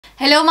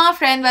Hello mga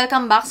friend!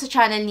 Welcome back sa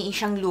channel ni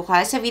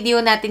ISYANGLUKA. Sa video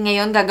natin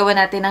ngayon, gagawa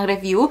natin ng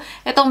review.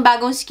 Itong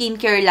bagong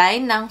skincare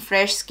line ng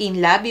Fresh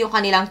Skinlab, yung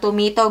kanilang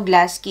Tomato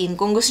Glass Skin.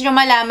 Kung gusto nyo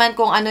malaman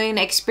kung ano yung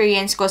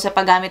na-experience ko sa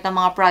paggamit ng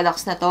mga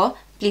products na to,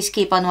 please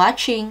keep on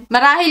watching.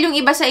 Marahil yung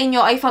iba sa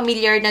inyo ay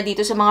familiar na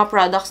dito sa mga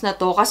products na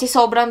to kasi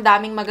sobrang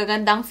daming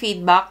magagandang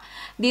feedback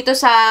dito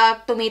sa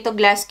Tomato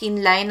Glass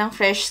Skin line ng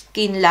Fresh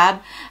Skinlab.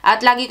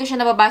 At lagi ko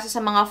siya nababasa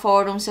sa mga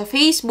forums sa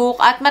Facebook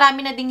at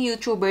marami na ding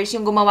YouTubers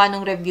yung gumawa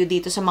ng review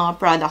dito sa mga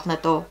product na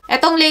to.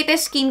 Etong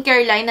latest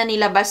skincare line na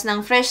nilabas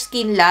ng Fresh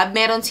Skinlab,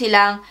 meron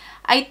silang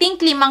I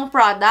think 5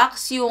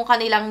 products yung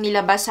kanilang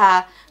nilabas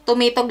sa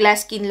Tomato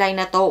Glass Skin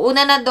line na to.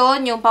 Una na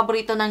doon, yung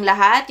paborito ng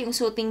lahat, yung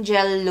Soothing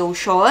Gel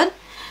Lotion.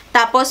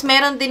 Tapos,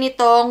 meron din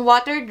itong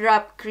Water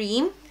Drop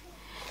Cream.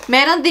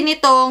 Meron din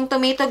itong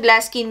Tomato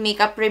Glass Skin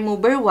Makeup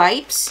Remover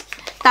Wipes.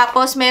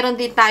 Tapos, meron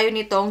din tayo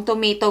nitong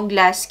Tomato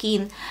Glass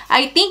Skin.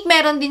 I think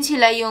meron din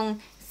sila yung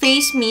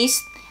Face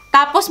Mist.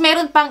 Tapos,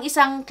 meron pang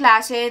isang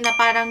klase na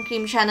parang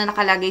cream siya na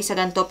nakalagay sa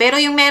ganito.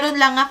 Pero yung meron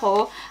lang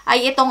ako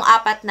ay itong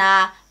 4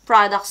 na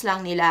products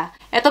lang nila.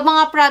 Ito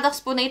mga products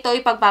po na ito,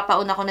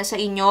 ipagpapauna ko na sa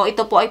inyo.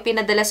 Ito po ay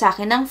pinadala sa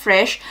akin ng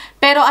Fresh,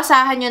 pero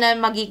asahan nyo na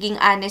magiging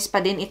honest pa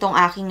din itong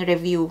aking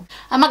review.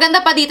 Ang maganda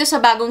pa dito sa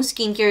bagong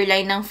skincare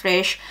line ng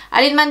Fresh,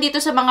 alinman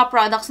dito sa mga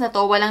products na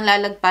to, walang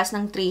lalagpas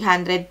ng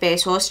 300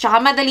 pesos. Tsaka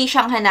madali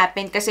siyang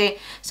hanapin kasi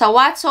sa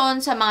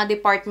Watson, sa mga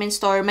department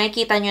store, may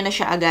kita nyo na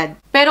siya agad.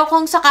 Pero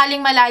kung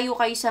sakaling malayo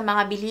kayo sa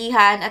mga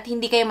bilihan at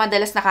hindi kayo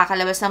madalas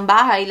nakakalabas ng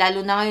bahay,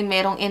 lalo na ngayon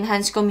merong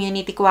enhanced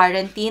community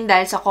quarantine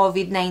dahil sa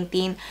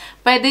COVID-19,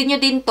 pwede nyo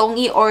din tong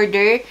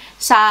i-order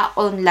sa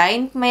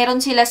online. Meron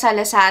sila sa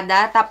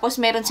Lazada, tapos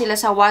meron sila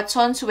sa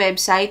Watson's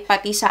website,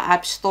 pati sa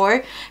App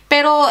Store.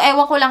 Pero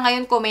ewan ko lang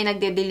ngayon kung may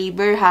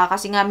nagde-deliver ha,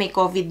 kasi nga may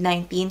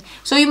COVID-19.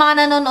 So yung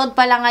mga nanonood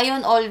pala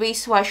ngayon,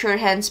 always wash your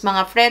hands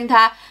mga friend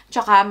ha,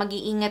 tsaka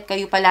mag-iingat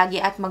kayo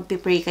palagi at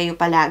magpipray kayo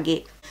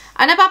palagi.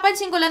 Ang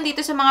napapansin ko lang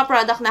dito sa mga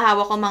product na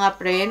hawak ko mga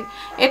friend,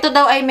 ito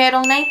daw ay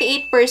merong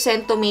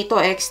 98% tomato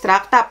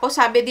extract. Tapos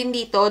sabi din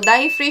dito,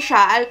 dye-free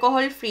siya,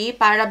 alcohol-free,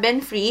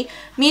 paraben-free,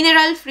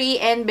 mineral-free,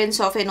 and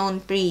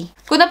benzophenone-free.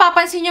 Kung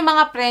napapansin nyo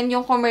mga friend,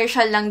 yung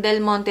commercial ng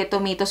Del Monte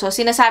tomato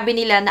sauce, sinasabi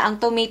nila na ang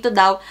tomato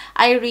daw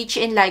ay rich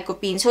in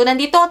lycopene. So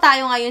nandito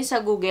tayo ngayon sa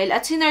Google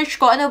at sinearch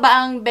ko ano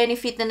ba ang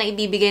benefit na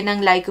naibibigay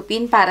ng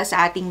lycopene para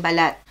sa ating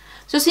balat.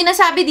 So,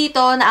 sinasabi dito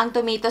na ang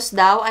tomatoes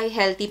daw ay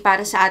healthy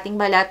para sa ating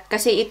balat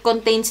kasi it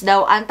contains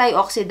daw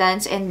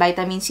antioxidants and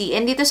vitamin C.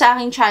 And dito sa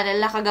aking channel,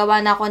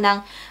 nakagawa na ako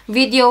ng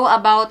video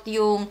about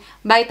yung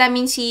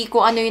vitamin C,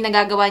 kung ano yung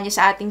nagagawa niya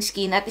sa ating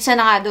skin. At isa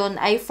na nga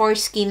doon ay for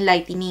skin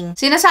lightening.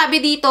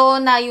 Sinasabi dito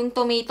na yung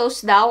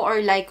tomatoes daw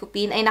or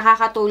lycopene ay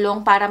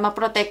nakakatulong para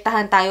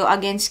maprotektahan tayo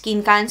against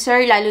skin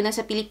cancer, lalo na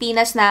sa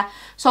Pilipinas na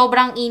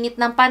sobrang init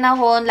ng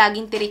panahon,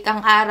 laging tirik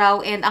ang araw,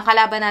 and ang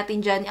kalaban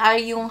natin dyan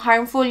ay yung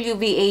harmful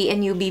UVA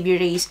and UVB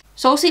rays.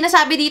 So,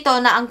 sinasabi dito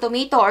na ang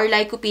tomato or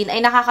lycopene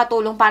ay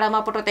nakakatulong para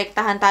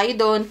maprotektahan tayo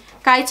doon.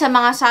 Kahit sa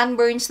mga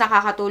sunburns,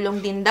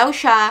 nakakatulong din daw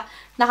siya.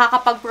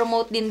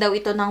 Nakakapag-promote din daw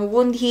ito ng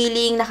wound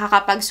healing,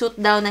 nakakapag-soothe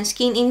daw ng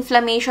skin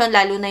inflammation,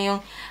 lalo na yung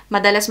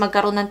madalas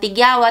magkaroon ng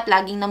tigyawat,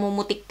 laging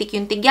namumutik-tik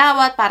yung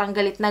tigyawat, parang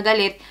galit na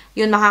galit,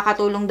 yun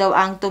makakatulong daw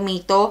ang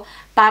tomato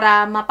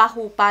para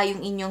mapahupa yung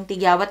inyong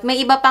tigyawat.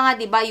 May iba pa nga,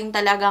 'di ba, yung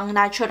talagang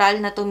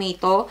natural na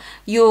tomato,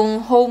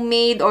 yung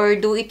homemade or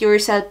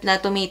do-it-yourself na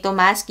tomato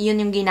mask, yun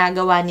yung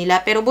ginagawa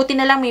nila. Pero buti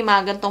na lang may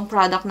mga gantong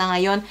product na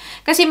ngayon.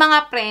 Kasi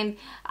mga friend,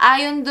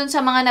 ayon dun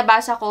sa mga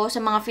nabasa ko, sa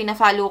mga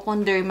fina-follow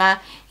kong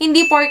derma,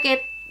 hindi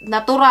porket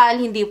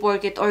natural, hindi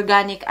porket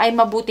organic, ay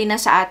mabuti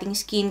na sa ating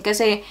skin.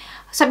 Kasi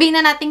sabihin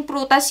na nating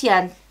prutas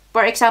yan.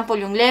 For example,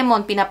 yung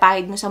lemon,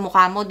 pinapahid mo sa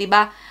mukha mo, 'di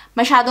ba?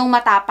 Masyadong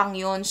matapang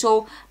yon.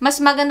 So, mas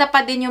maganda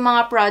pa din yung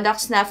mga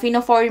products na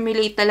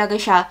fino-formulate talaga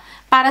siya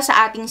para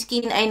sa ating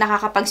skin ay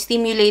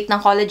nakakapag-stimulate ng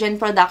collagen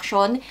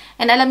production.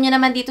 And alam nyo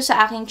naman dito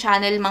sa aking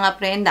channel, mga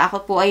friend,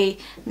 ako po ay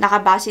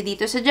nakabase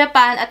dito sa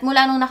Japan. At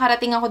mula nung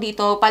nakarating ako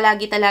dito,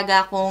 palagi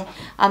talaga akong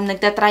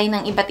nagtatry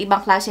ng iba't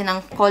ibang klase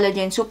ng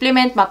collagen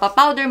supplement,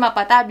 mapa-powder,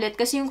 mapa-tablet.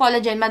 Kasi yung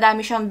collagen,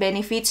 madami siyang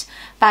benefits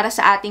para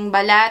sa ating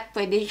balat.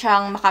 Pwede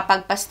siyang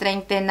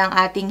makapagpa-strengthen ng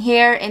ating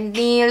hair and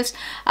nails,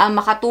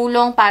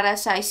 makatulong para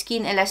sa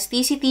skin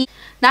elasticity.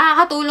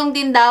 Nakakatulong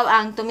din daw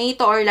ang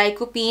tomato or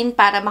lycopene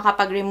para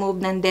makapag-remove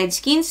ng dead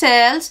skin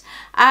cells.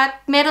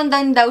 At meron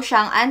din daw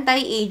siyang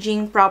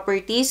anti-aging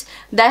properties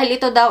dahil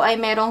ito daw ay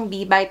merong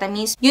B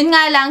vitamins. Yun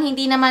nga lang,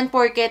 hindi naman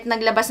porket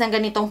naglabas ng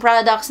ganitong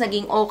products,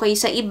 naging okay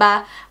sa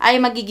iba,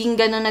 ay magiging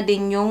gano'n na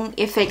din yung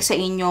effect sa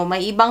inyo.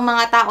 May ibang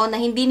mga tao na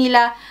hindi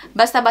nila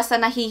basta-basta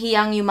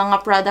nahihiyang yung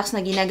mga products na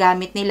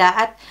ginagamit nila.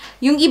 At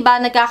yung iba,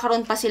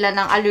 nagkakaroon pa sila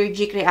ng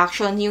allergic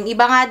reaction. Yung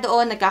iba nga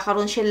doon,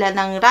 nagkakaroon sila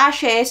ng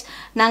rashes,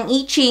 ng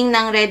itching, itching,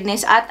 ng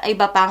redness, at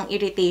iba pang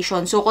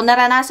irritation. So, kung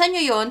naranasan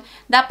nyo yon,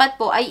 dapat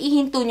po ay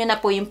ihinto nyo na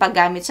po yung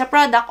paggamit sa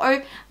product or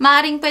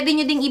maaring pwede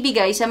nyo ding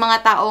ibigay sa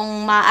mga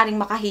taong maaring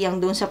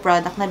makahiyang dun sa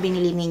product na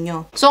binili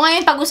ninyo. So,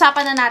 ngayon,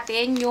 pag-usapan na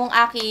natin yung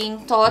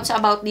aking thoughts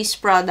about these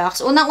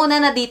products.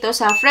 Unang-una na dito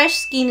sa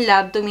Fresh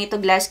Skinlab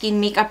Tomato Glass Skin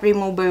Makeup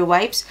Remover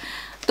Wipes.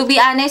 To be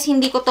honest,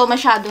 hindi ko to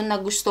masyadong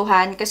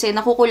nagustuhan kasi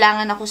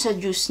nakukulangan ako sa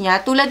juice niya.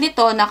 Tulad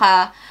nito,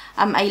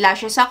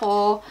 naka-eyelashes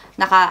ako,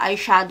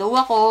 naka-eyeshadow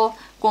ako.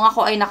 Kung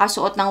ako ay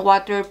nakasuot ng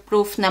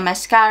waterproof na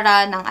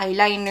mascara, ng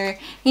eyeliner,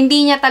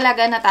 hindi niya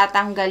talaga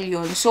natatanggal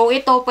yun. So,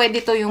 ito,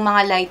 pwede to yung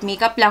mga light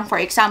makeup lang. For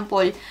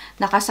example,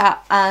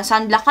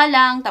 naka-sunblock ka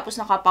lang, tapos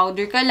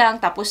naka-powder ka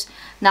lang, tapos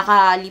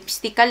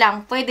naka-lipstick ka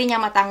lang, pwede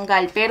niya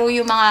matanggal. Pero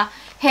yung mga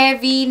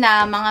heavy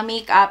na mga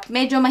makeup,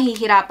 medyo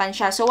mahihirapan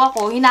siya. So,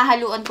 ako,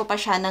 hinahaluan ko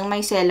pa siya ng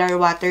micellar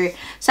water.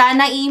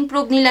 Sana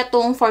i-improve nila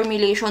tong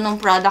formulation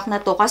ng product na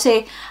to.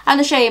 Kasi,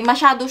 ano siya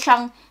masyado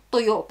siyang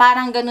tuyo.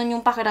 Parang ganun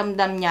yung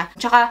pakiramdam niya.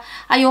 Tsaka,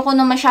 ayoko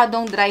na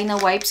masyadong dry na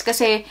wipes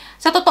kasi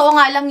sa totoo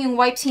nga lang yung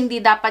wipes hindi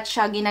dapat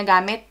siya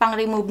ginagamit pang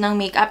remove ng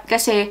makeup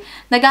kasi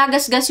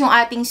nagagasgas yung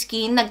ating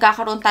skin,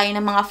 nagkakaroon tayo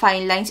ng mga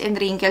fine lines and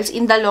wrinkles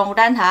in the long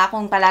run ha,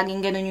 kung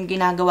palaging ganun yung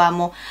ginagawa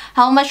mo.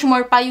 How much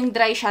more pa yung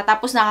dry siya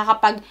tapos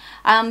nakakapag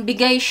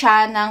bigay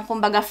siya ng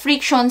kumbaga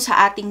friction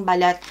sa ating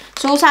balat.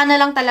 So, sana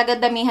lang talaga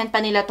damihan pa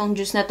nila tong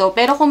juice na to.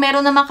 Pero kung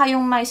meron naman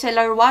kayong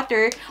micellar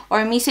water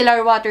or micellar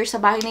water sa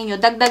bahay ninyo,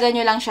 dagdagan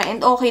nyo lang siya.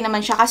 And okay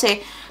naman siya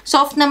kasi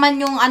soft naman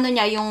yung ano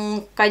niya,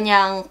 yung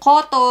kanyang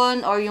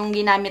cotton or yung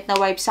ginamit na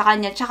wipe sa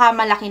kanya. Tsaka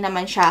malaki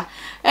naman siya.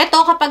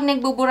 Ito, kapag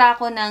nagbubura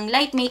ako ng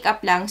light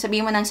makeup lang,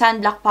 sabihin mo ng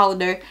sunblock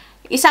powder,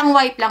 isang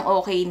wipe lang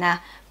okay na.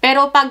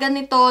 Pero pag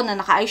ganito, na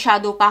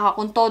naka-eyeshadow pa ako,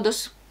 kung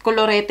todos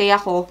kolorete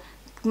ako,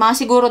 mga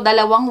siguro 2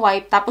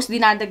 wipe, tapos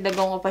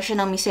dinadagdagan ko pa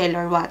siya ng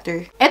micellar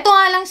water. Ito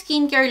nga lang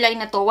skincare line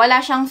na to, wala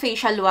siyang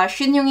facial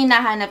wash. Yun yung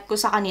hinahanap ko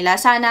sa kanila.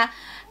 Sana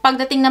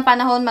pagdating ng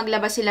panahon,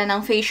 maglabas sila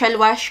ng facial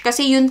wash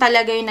kasi yun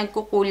talaga yung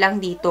nagkukulang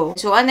dito.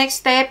 So, ang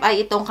next step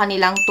ay itong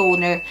kanilang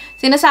toner.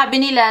 Sinasabi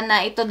nila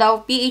na ito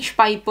daw pH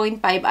 5.5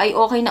 ay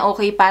okay na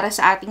okay para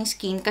sa ating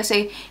skin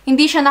kasi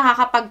hindi siya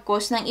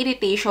nakakapag-cause ng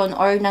irritation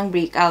or ng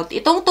breakout.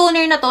 Itong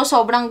toner na to,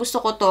 sobrang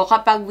gusto ko to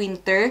kapag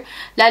winter.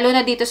 Lalo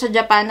na dito sa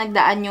Japan,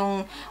 nagdaan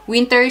yung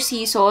winter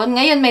season.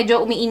 Ngayon,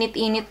 medyo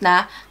umiinit-init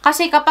na.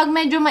 Kasi kapag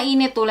medyo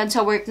mainit, tulad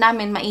sa work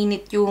namin,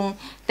 mainit yung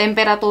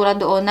temperatura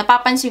doon,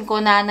 napapansin ko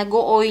na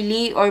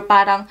nag-oily or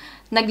parang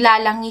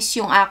naglalangis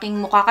yung aking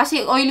mukha.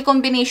 Kasi oily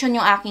combination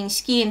yung aking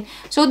skin.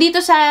 So, dito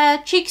sa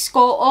cheeks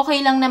ko, okay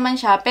lang naman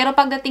siya. Pero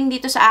pagdating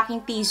dito sa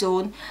aking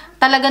T-zone,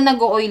 talaga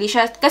nag-oily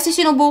siya. Kasi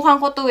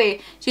sinubukan ko to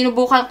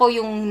Sinubukan ko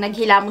yung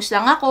naghilamos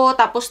lang ako,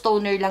 tapos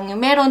toner lang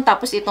yung meron,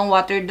 tapos itong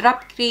water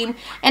drop cream.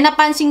 And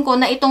napansin ko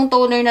na itong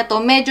toner na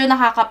to, medyo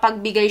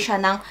nakakapagbigay siya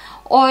ng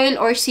oil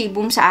or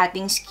sebum sa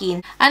ating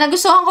skin.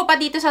 Nagustuhan ko pa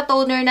dito sa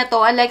toner na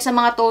to, unlike sa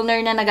mga toner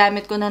na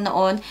nagamit ko na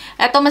noon,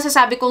 ito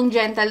masasabi kong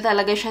gentle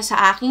talaga siya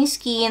sa aking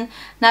skin,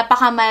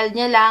 napaka-mild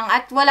niya lang,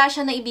 at wala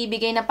siya na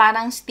ibibigay na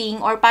parang sting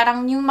or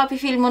parang yung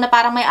mapifeel mo na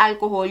parang may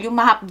alcohol, yung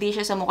mahapdi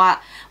siya sa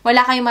mukha.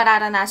 Wala kayong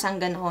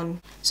mararanasang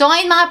ganoon. So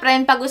ngayon mga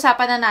friend,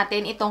 pag-usapan na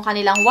natin itong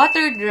kanilang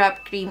water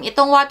drop cream.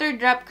 Itong water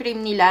drop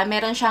cream nila,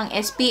 meron siyang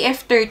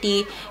SPF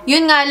 30.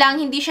 Yun nga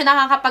lang, hindi siya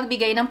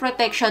nakakapagbigay ng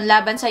protection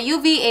laban sa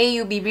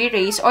UVA, UVB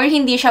rays, or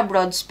hindi siya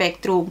broad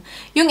spectrum.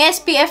 Yung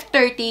SPF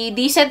 30,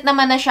 decent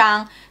naman na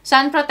siyang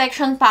sun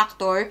protection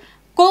factor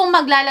kung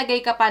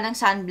maglalagay ka pa ng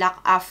sunblock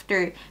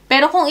after.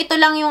 Pero kung ito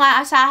lang yung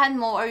aasahan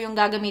mo or yung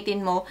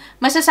gagamitin mo,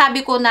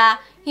 masasabi ko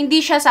na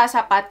hindi siya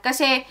sasapat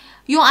kasi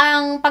yung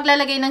ang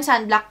paglalagay ng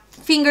sunblock,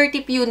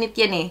 fingertip unit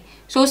yan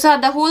So,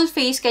 sa the whole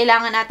face,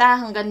 kailangan ata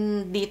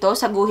hanggang dito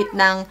sa guhit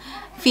ng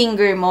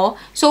finger mo.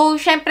 So,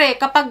 syempre,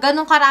 kapag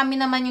ganun karami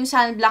naman yung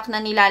sunblock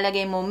na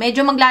nilalagay mo,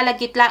 medyo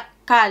maglalagkit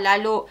ka,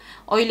 lalo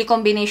oily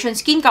combination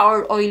skin ka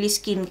or oily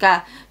skin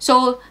ka.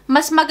 So,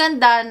 mas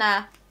maganda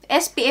na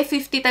SPF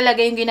 50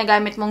 talaga yung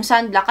ginagamit mong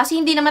sunblock kasi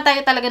hindi naman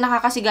tayo talaga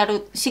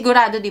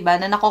nakakasigurado, diba,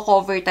 na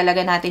nako-cover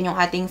talaga natin yung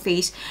ating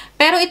face.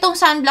 Pero itong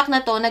sunblock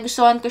na to,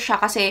 nagustuhan ko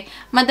siya kasi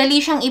madali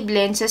siyang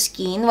i-blend sa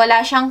skin,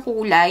 wala siyang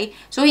kulay.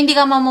 So, hindi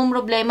ka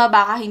mamumroblema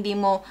baka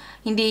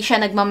hindi siya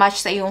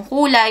nagmamatch sa iyong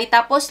kulay.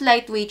 Tapos,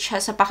 lightweight siya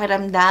sa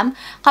pakiramdam.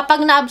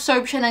 Kapag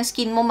na-absorb siya ng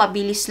skin mo,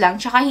 mabilis lang.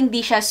 Tsaka,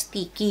 hindi siya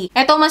sticky.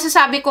 Ito,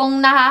 masasabi kong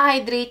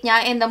nahahydrate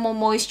niya and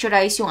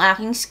namo-moisturize yung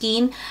aking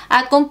skin.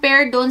 At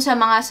compare doon sa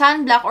mga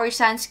sunblock or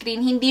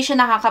sunscreen, hindi siya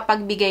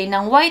nakakapagbigay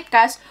ng white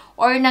cast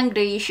or ng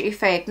grayish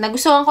effect.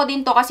 Nagustuhan ko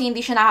din to kasi hindi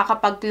siya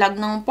nakakapag-plug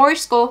ng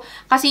pores ko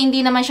kasi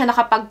hindi naman siya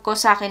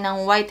nakapag-cause sa akin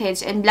ng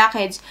whiteheads and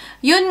blackheads.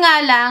 Yun nga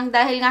lang,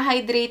 dahil nga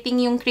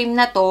hydrating yung cream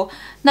na to,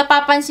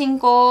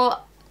 napapansin ko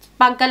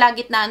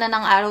pagkalagitnaan na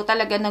ng araw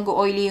talaga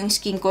nag-oily yung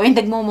skin ko and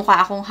nagmumukha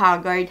akong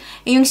haggard.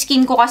 Yung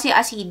skin ko kasi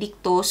acidic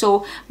to.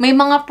 So, may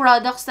mga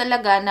products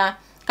talaga na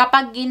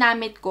kapag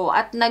ginamit ko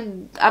at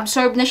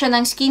nag-absorb na siya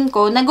ng skin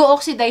ko,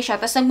 nag-o-oxidize siya,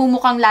 tapos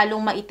nagmumukhang lalong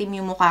maitim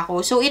yung mukha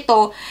ko. So,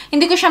 ito,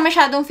 hindi ko siya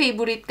masyadong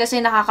favorite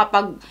kasi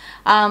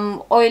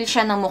nakakapag-oil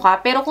siya ng mukha.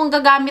 Pero kung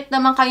gagamit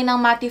naman kayo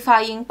ng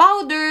mattifying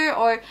powder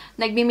or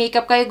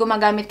nagbi-makeup kayo,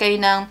 gumagamit kayo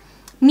ng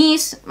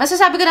mist,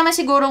 masasabi ko naman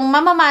siguro,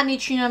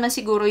 mamamanage nyo naman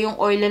siguro yung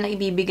oil na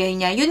ibibigay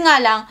niya. Yun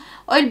nga lang,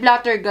 oil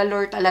blotter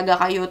galore talaga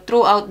kayo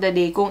throughout the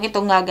day kung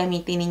itong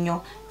gagamitin ninyo.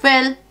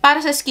 Well,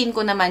 para sa skin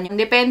ko naman yun.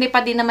 Depende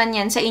pa din naman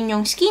yan sa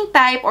inyong skin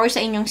type or sa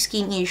inyong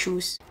skin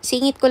issues.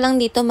 Singit ko lang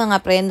dito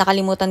mga friend,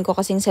 nakalimutan ko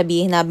kasing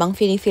sabihin habang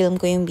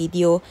film ko yung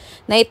video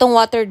na itong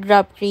water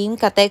drop cream,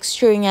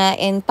 ka-texture niya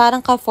and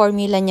parang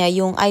ka-formula niya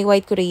yung I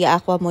White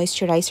Korea Aqua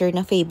Moisturizer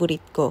na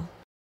favorite ko.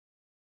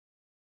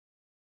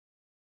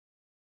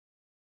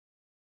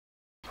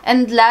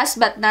 And last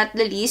but not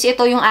the least,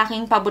 ito yung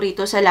aking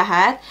paborito sa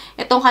lahat.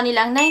 Itong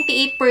kanilang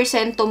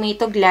 98%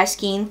 Tomato Glass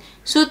Skin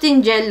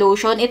Soothing Gel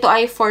Lotion. Ito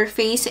ay for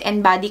face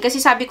and body. Kasi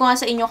sabi ko nga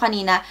sa inyo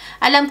kanina,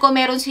 alam ko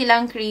meron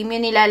silang cream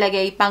yung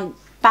nilalagay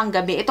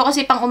panggabi. Ito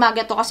kasi pang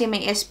umaga to kasi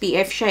may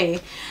SPF siya eh.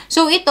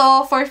 So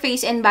ito, for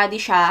face and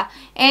body siya.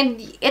 And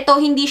ito,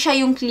 hindi siya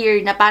yung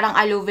clear na parang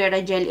aloe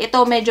vera gel.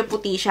 Ito, medyo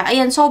puti siya.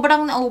 Ayan,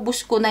 sobrang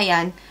naubos ko na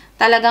yan.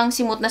 Talagang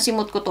simot na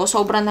simot ko to.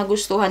 Sobrang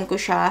nagustuhan ko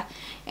siya.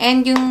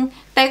 And yung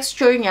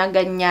texture niya,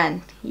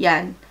 ganyan.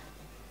 Yan.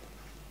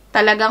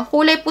 Talagang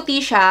kulay puti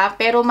siya,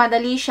 pero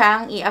madali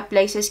siyang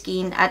i-apply sa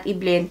skin at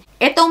i-blend.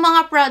 Itong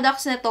mga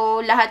products na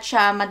to, lahat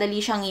siya madali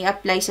siyang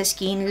i-apply sa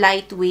skin,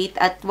 lightweight,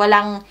 at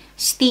walang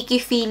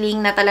sticky feeling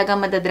na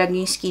talagang madadrag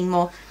yung skin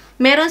mo.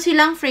 Meron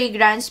silang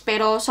fragrance,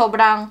 pero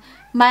sobrang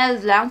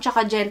mild lang,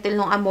 tsaka gentle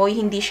nung amoy,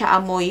 hindi siya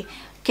amoy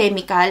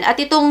chemical.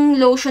 At itong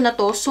lotion na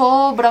to,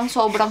 sobrang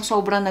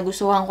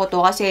nagustuhan ko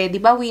to. Kasi,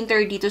 di ba, winter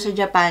dito sa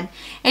Japan.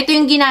 Ito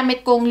yung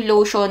ginamit kong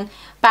lotion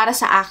para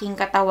sa aking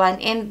katawan.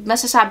 And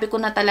masasabi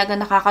ko na talaga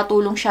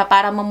nakakatulong siya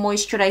para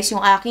ma-moisturize yung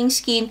aking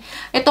skin.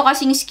 Ito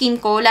kasing skin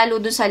ko, lalo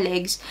dun sa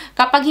legs,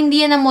 kapag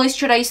hindi yan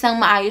na-moisturize ng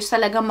maayos,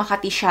 talagang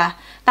makati siya.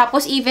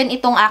 Tapos, even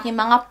itong aking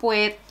mga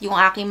puwet, yung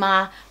aking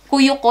mga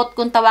kuyukot,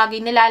 kung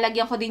tawagin,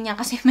 nilalagyan ko din yan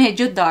kasi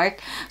medyo dark.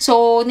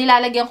 So,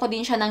 nilalagyan ko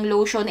din siya ng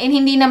lotion and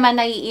hindi naman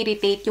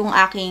nai-irritate yung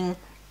aking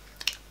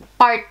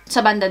part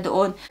sa banda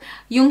doon.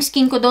 Yung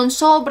skin ko doon,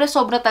 sobra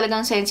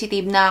talagang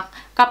sensitive na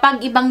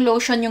kapag ibang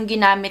lotion yung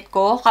ginamit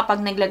ko,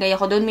 kapag naglagay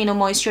ako doon,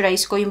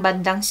 mino-moisturize ko yung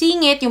bandang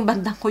singit, yung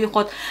bandang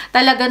kuyukot,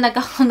 talaga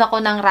nagkakaroon ako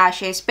ng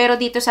rashes. Pero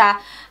dito sa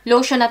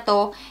lotion na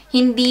to,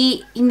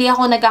 hindi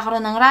ako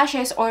nagkakaroon ng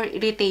rashes or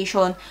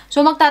irritation.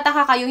 So,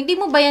 magtataka kayo, hindi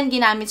mo ba yan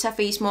ginamit sa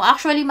face mo?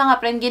 Actually,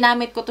 mga friend,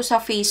 ginamit ko to sa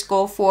face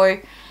ko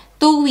for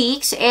 2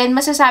 weeks and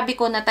masasabi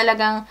ko na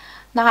talagang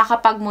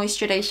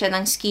nakakapag-moisturize siya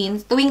ng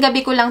skin. Tuwing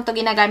gabi ko lang to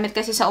ginagamit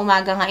kasi sa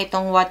umaga nga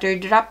itong water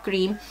drop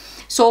cream.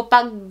 So,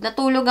 pag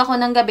natulog ako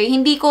ng gabi,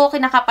 hindi ko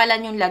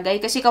kinakapalan yung lagay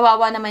kasi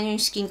kawawa naman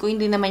yung skin ko,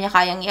 hindi naman niya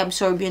kayang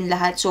i-absorb yung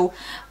lahat. So,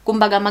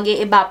 kumbaga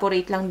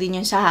mag-e-evaporate lang din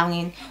yun sa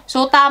hangin.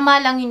 So,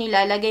 tama lang yung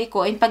nilalagay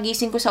ko. And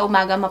pagising ko sa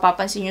umaga,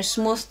 mapapansin nyo,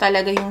 smooth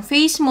talaga yung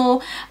face mo.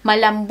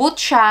 Malambot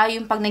siya.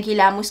 Yung pag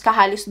naghilamos ka,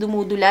 halos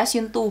dumudulas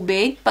yung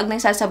tubig. Pag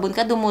nagsasabon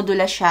ka,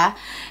 dumudulas siya.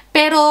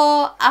 Pero,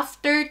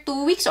 after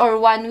 2 weeks or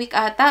 1 week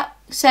ata,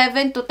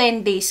 7 to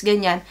 10 days,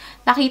 ganyan,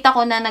 nakita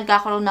ko na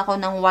nagkakaroon ako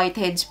ng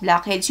whiteheads,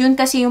 blackheads. Yun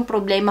kasi yung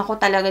problema ko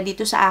talaga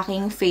dito sa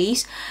aking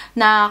face,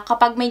 na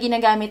kapag may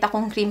ginagamit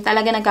akong cream,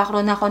 talaga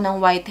nagkakaroon ako ng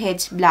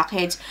whiteheads,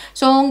 blackheads.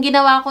 So, ang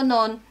ginawa ko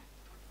noon,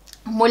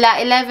 mula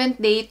 11th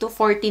day to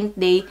 14th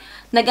day,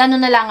 nag-ano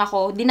na lang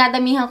ako,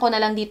 dinadamihan ko na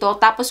lang dito.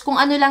 Tapos kung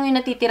ano lang yung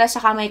natitira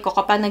sa kamay ko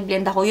kapag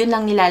nag-blend ako, yun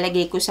lang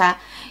nilalagay ko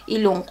sa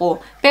ilong ko.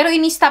 Pero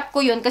ini-stop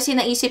ko yun kasi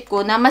naisip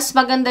ko na mas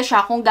maganda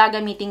siya kung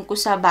gagamitin ko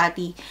sa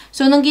body.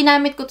 So, nung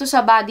ginamit ko to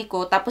sa body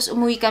ko, tapos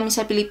umuwi kami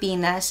sa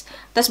Pilipinas,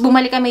 tapos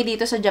bumalik kami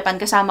dito sa Japan,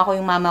 kasama ko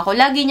yung mama ko,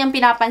 lagi niyang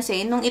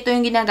pinapansin, nung ito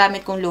yung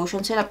ginagamit kong lotion,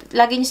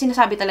 lagi niya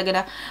sinasabi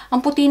talaga na, ang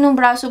puti ng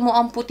braso mo,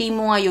 ang puti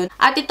mo ngayon.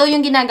 At ito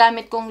yung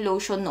ginagamit kong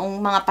lotion noong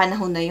mga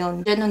panahon na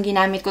yun. Diyan nung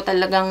ginamit ko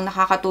talagang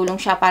nakakatulong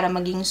siya para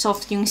maging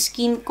soft yung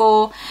skin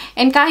ko.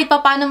 And kahit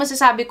pa paano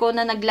masasabi ko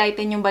na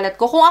nag-lighten yung balat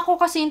ko. Kung ako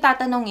kasi yung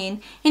tatanungin,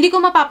 hindi ko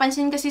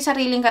mapapansin kasi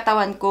sariling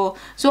katawan ko.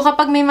 So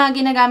kapag may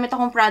mga ginagamit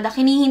akong product,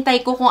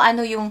 hinihintay ko kung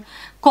ano yung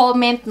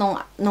comment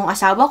nung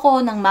asawa ko,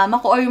 ng mama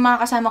ko, or yung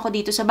mga kasama ko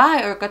dito sa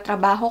bahay or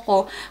katrabaho ko.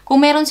 Kung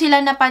meron sila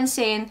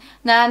napansin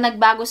na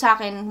nagbago sa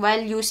akin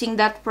while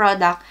using that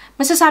product,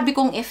 masasabi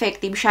kong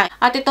effective siya.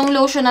 At itong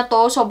lotion na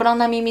to,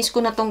 sobrang namimiss ko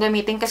na tong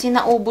gamitin kasi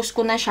naubos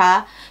ko na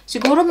siya.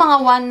 Siguro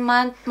mga 1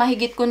 month,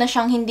 mahigit ko na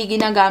siyang hindi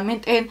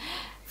ginagamit. And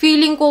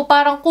feeling ko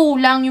parang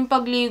kulang yung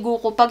pagligo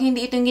ko pag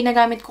hindi ito yung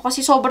ginagamit ko kasi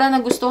sobrang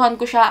nagustuhan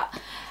ko siya.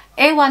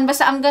 Ewan,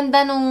 basta ang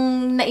ganda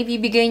nung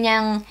naibibigay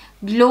niyang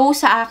glow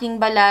sa aking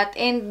balat.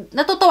 And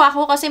natutuwa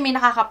ako kasi may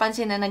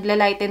nakakapansin na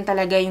naglalighten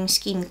talaga yung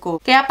skin ko.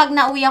 Kaya pag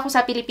nauwi ako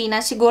sa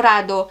Pilipinas,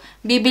 sigurado,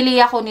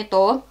 bibili ako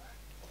nito.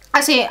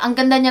 Kasi ang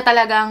ganda niya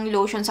talagang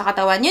lotion sa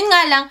katawan. Yun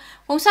nga lang,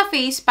 Kung sa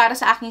face, para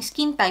sa aking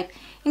skin type,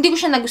 hindi ko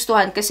siya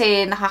nagustuhan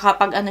kasi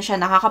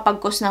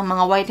nakakapag-cause ng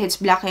mga whiteheads,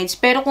 blackheads.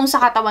 Pero kung sa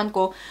katawan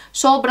ko,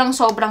 sobrang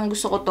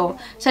gusto ko to.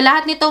 Sa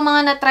lahat nito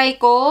mga na-try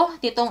ko,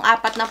 nitong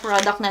 4 na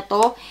product na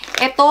to,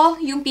 ito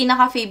yung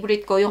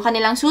pinaka-favorite ko, yung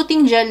kanilang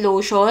soothing gel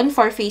lotion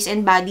for face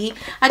and body.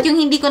 At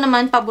yung hindi ko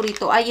naman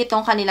paborito ay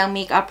itong kanilang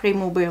makeup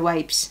remover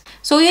wipes.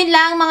 So yun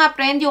lang mga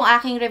friend yung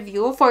aking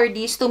review for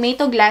this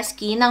tomato glass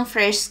skin ng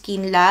Fresh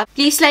Skinlab.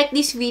 Please like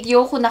this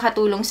video kung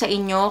nakatulong sa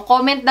inyo.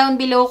 Comment down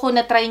below kung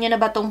na-try nyo na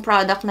ba tong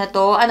product na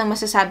to. Anong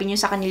masasabi nyo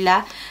sa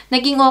kanila?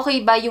 Naging okay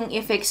ba yung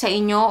effect sa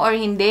inyo or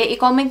hindi?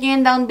 I-comment nyo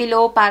yan down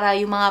below para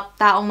yung mga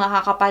taong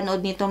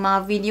makakapanood nito mga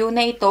video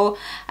na ito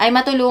ay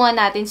matulungan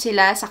natin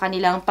sila sa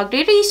kanilang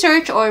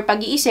pagre-research or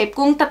pag-iisip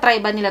kung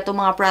tatry ba nila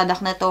itong mga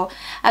product na to.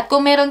 At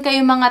kung meron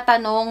kayong mga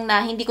tanong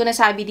na hindi ko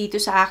nasabi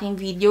dito sa aking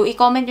video,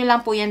 i-comment nyo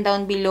lang po yan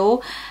down below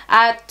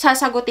at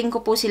sasagutin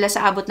ko po sila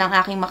sa abot ng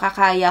aking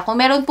makakaya. Kung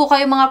meron po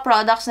kayong mga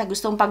products na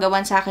gustong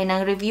pagawan sa akin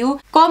ng review,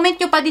 comment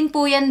nyo pa din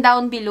po yan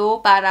down below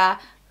para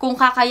kung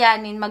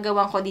kakayanin,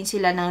 magawan ko din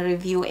sila ng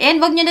review.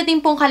 And wag nyo na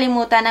din pong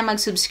kalimutan na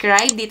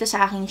mag-subscribe dito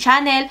sa aking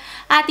channel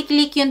at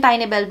i-click yung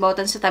tiny bell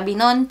button sa tabi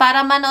nun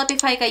para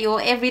ma-notify kayo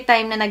every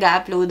time na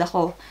nag-upload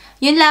ako.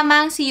 Yun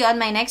lamang. See you on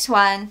my next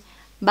one.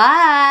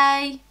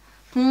 Bye!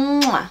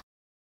 Mwah!